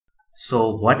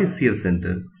So what is shear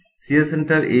center? Shear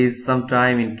center is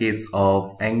sometime in case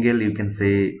of angle, you can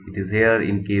say it is here.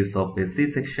 In case of a C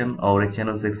section or a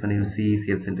channel section, you see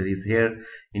shear center is here.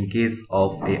 In case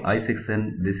of a I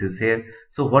section, this is here.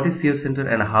 So what is shear center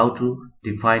and how to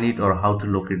define it or how to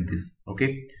locate this?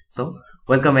 Okay, so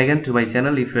welcome again to my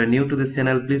channel. If you are new to this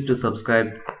channel, please do subscribe,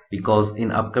 because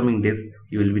in upcoming days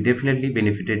you will be definitely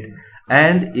benefited.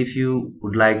 And if you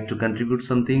would like to contribute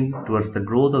something towards the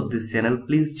growth of this channel,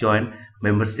 please join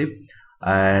membership.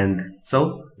 And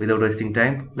so without wasting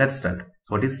time, let's start.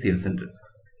 What is shear center?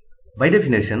 By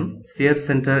definition, shear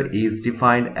center is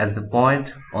defined as the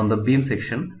point on the beam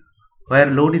section where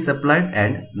load is applied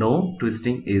and no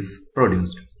twisting is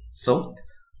produced. So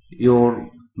your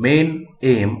main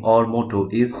aim or motto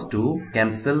is to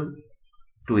cancel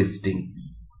twisting.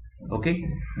 Okay,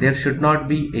 there should not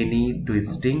be any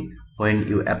twisting when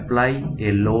you apply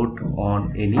a load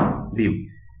on any beam.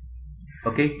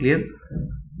 Okay, clear?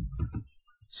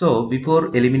 So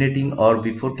before eliminating or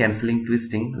before cancelling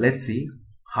twisting, let's see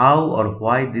how or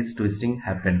why this twisting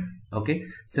happened. Okay,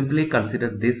 simply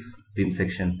consider this beam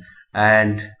section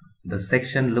and the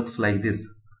section looks like this.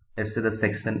 Let's say the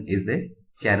section is a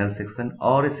channel section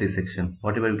or a C section,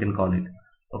 whatever you can call it.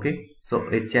 Okay, so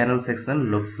a channel section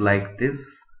looks like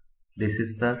this. This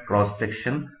is the cross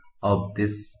section of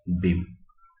this beam.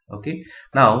 Okay,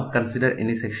 now consider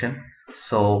any section.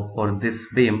 So for this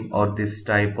beam or this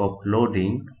type of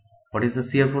loading, what is the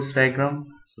shear force diagram?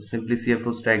 So simply shear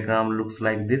force diagram looks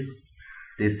like this.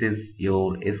 This is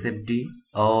your SFD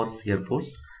or shear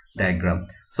force diagram.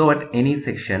 So at any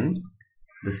section,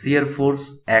 the shear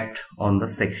force act on the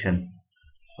section.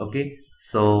 Okay,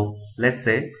 so let's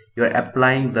say you are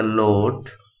applying the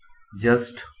load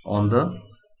just on the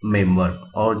member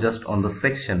or just on the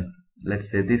section. Let's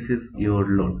say this is your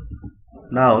load.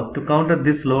 Now to counter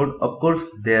this load, of course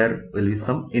there will be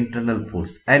some internal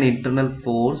force, and internal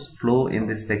force flow in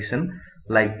this section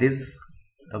like this.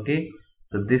 Okay,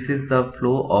 so this is the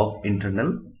flow of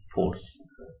internal force.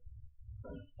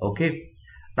 Okay,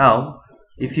 now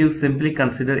if you simply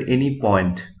consider any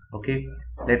point, okay,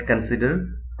 let's consider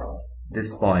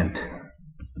this point.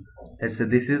 Let's say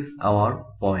this is our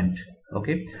point.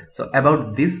 Okay, so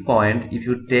about this point, if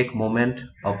you take moment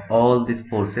of all these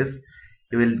forces,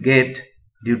 you will get,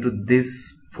 due to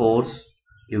this force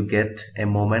you get a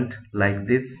moment like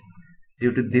this.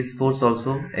 Due to this force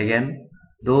also, again,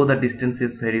 though the distance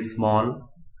is very small,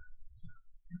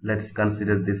 let's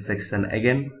consider this section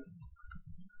again.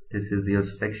 This is your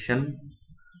section.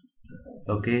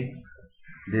 Okay,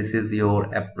 this is your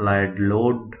applied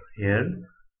load here,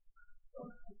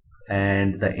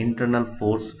 and the internal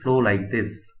force flow like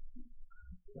this.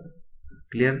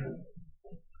 Clear?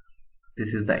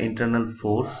 This is the internal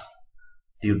force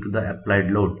due to the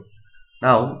applied load.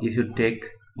 Now if you take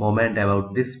moment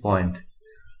about this point,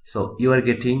 so you are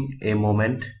getting a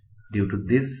moment due to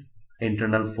this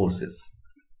internal forces.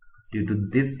 Due to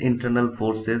this internal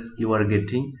forces you are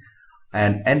getting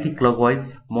an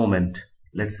anti-clockwise moment.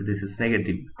 Let's say this is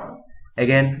negative.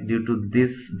 Again, due to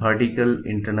this vertical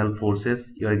internal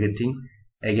forces you are getting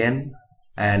again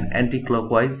an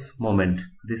anti-clockwise moment.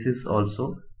 This is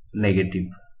also negative.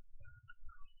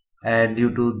 And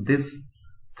due to this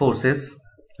forces,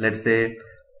 let's say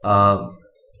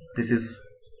this is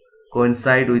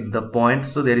coincide with the point,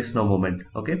 so there is no moment.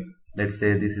 Okay, let's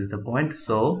say this is the point,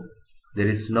 so there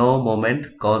is no moment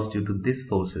caused due to these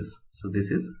forces, so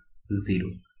this is 0.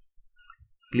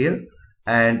 Clear?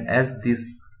 And as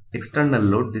this external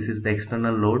load, this is the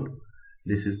external load,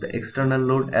 this is the external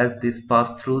load, as this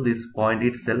pass through this point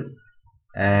itself,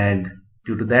 and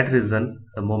due to that reason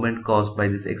the moment caused by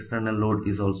this external load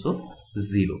is also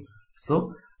 0.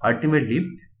 So ultimately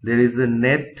there is a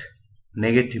net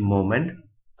negative moment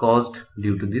caused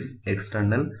due to this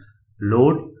external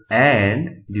load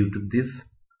and due to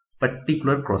this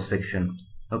particular cross section.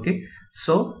 Okay,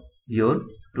 so your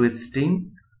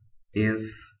twisting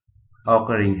is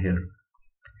occurring here.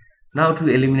 Now to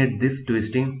eliminate this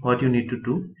twisting, what you need to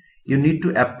do, you need to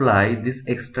apply this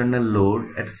external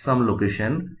load at some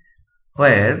location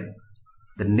where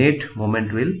the net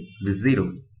moment will be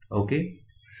 0. Okay,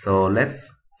 so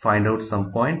let's find out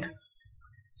some point.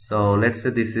 So let's say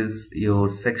this is your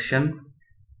section.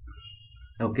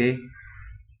 Okay,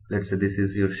 let's say this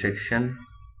is your section,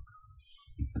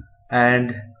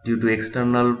 and due to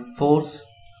external force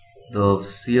the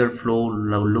shear flow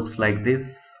looks like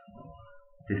this.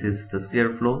 This is the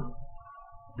shear flow,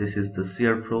 this is the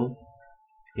shear flow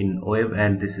in wave,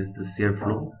 and this is the shear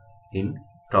flow in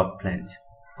top flange.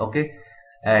 Okay,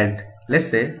 and let's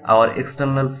say our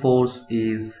external force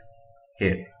is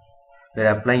here. We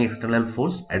are applying external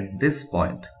force at this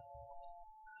point.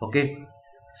 Okay,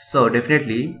 so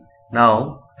definitely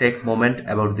now take moment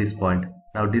about this point.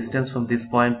 Now distance from this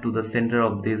point to the center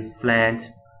of this flange,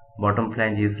 bottom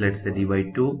flange, is, let's say, d by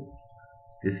 2.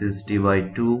 This is d by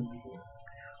 2.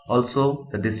 Also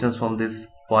the distance from this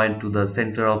point to the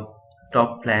center of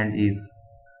top flange is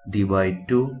d by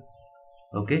 2.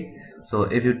 Okay, so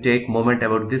if you take moment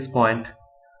about this point,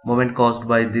 moment caused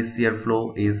by this shear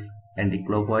flow is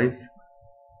anti-clockwise,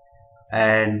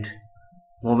 and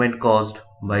moment caused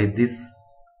by this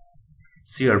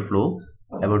shear flow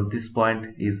about this point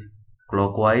is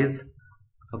clockwise.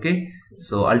 Okay,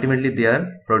 so ultimately they are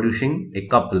producing a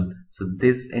couple. So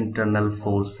this internal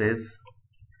forces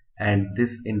and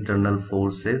this internal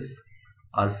forces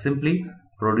are simply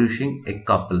producing a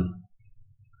couple.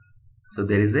 So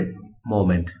there is a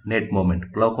moment, net moment,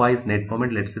 clockwise net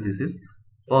moment. Let's say this is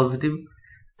positive,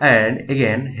 and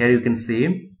again here you can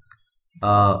see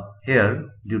here,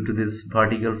 due to this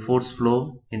vertical force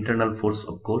flow, internal force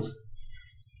of course,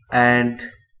 and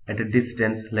at a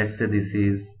distance, let's say this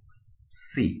is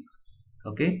C.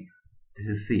 Okay, this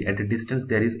is C. At a distance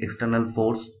there is external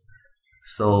force.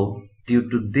 So due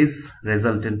to this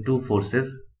resultant two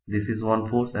forces, this is one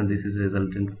force and this is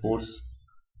resultant force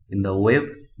in the wave,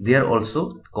 they are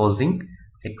also causing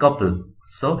a couple.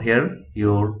 So here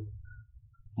your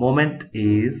moment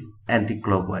is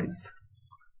anti-clockwise.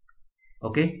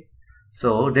 Okay,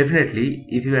 so definitely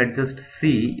if you adjust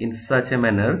C in such a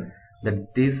manner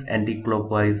that this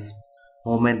anti-clockwise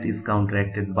moment is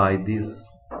counteracted by this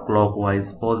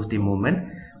clockwise positive moment,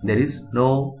 there is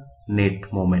no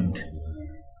net moment.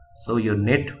 So your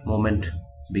net moment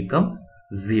become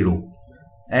 0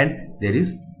 and there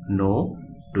is no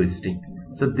twisting.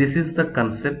 So this is the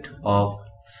concept of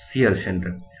shear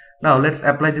center. Now let's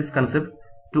apply this concept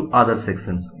to other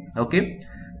sections. Okay,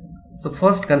 so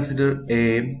first consider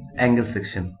a angle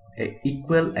section, a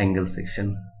equal angle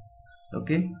section.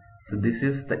 Okay, so this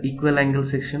is the equal angle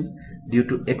section. Due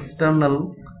to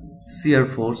external shear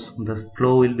force, the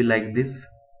flow will be like this.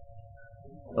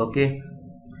 Okay,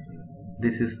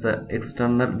 this is the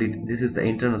external, this is the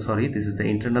internal, sorry, this is the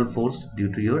internal force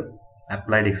due to your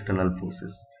applied external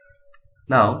forces.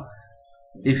 Now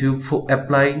if you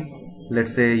apply,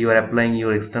 let's say you are applying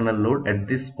your external load at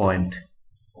this point,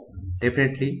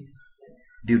 definitely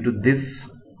due to this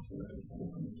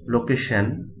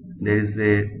location there is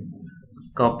a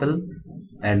couple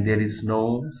and there is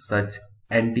no such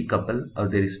anti-couple, or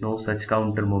there is no such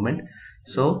counter moment.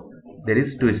 So there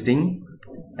is twisting,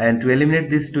 and to eliminate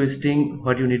this twisting,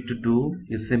 what you need to do,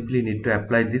 you simply need to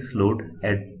apply this load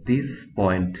at this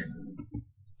point.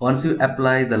 Once you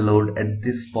apply the load at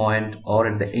this point or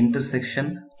at the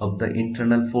intersection of the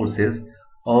internal forces,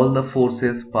 all the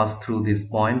forces pass through this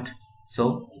point,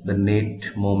 so the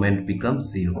net moment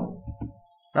becomes 0.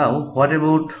 Now what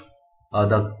about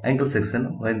the angle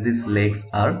section when these legs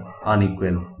are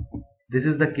unequal? This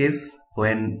is the case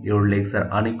when your legs are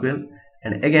unequal,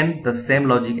 and again the same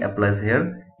logic applies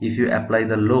here. If you apply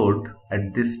the load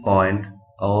at this point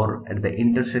or at the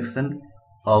intersection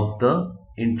of the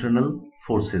internal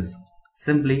forces,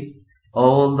 simply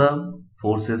all the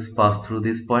forces pass through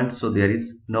this point, so there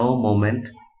is no moment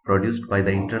produced by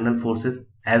the internal forces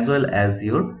as well as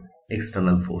your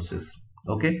external forces.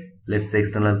 Okay, let's say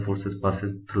external forces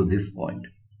passes through this point.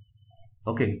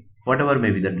 Okay, whatever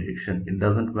may be the direction, it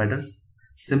doesn't matter,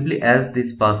 simply as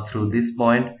this pass through this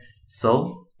point,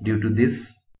 so due to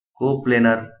this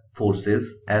coplanar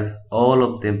forces, as all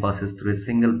of them passes through a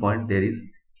single point, there is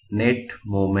net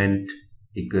moment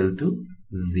equal to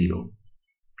 0.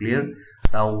 Clear?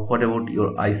 Now what about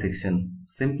your I section?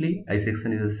 Simply I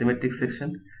section is a symmetric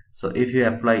section, so if you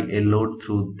apply a load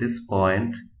through this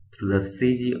point, through the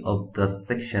CG of the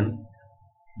section,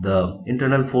 the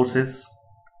internal forces,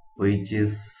 which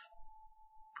is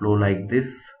flow like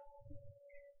this.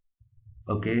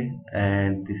 Okay,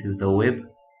 and this is the wave,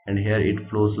 and here it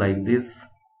flows like this.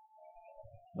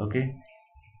 Okay,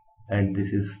 and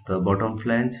this is the bottom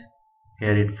flange,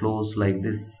 here it flows like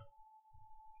this.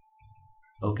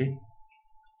 Okay,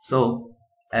 so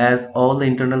as all the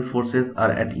internal forces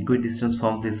are at equidistance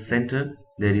from this center,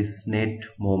 there is net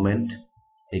moment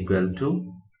equal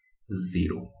to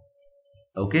 0.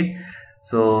 Okay,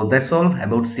 so that's all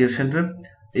about shear center.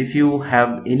 If you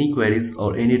have any queries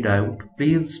or any doubt,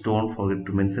 please don't forget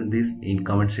to mention this in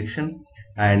comment section,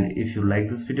 and if you like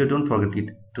this video, don't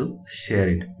forget to share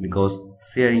it, because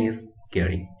sharing is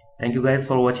caring. Thank you guys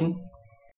for watching.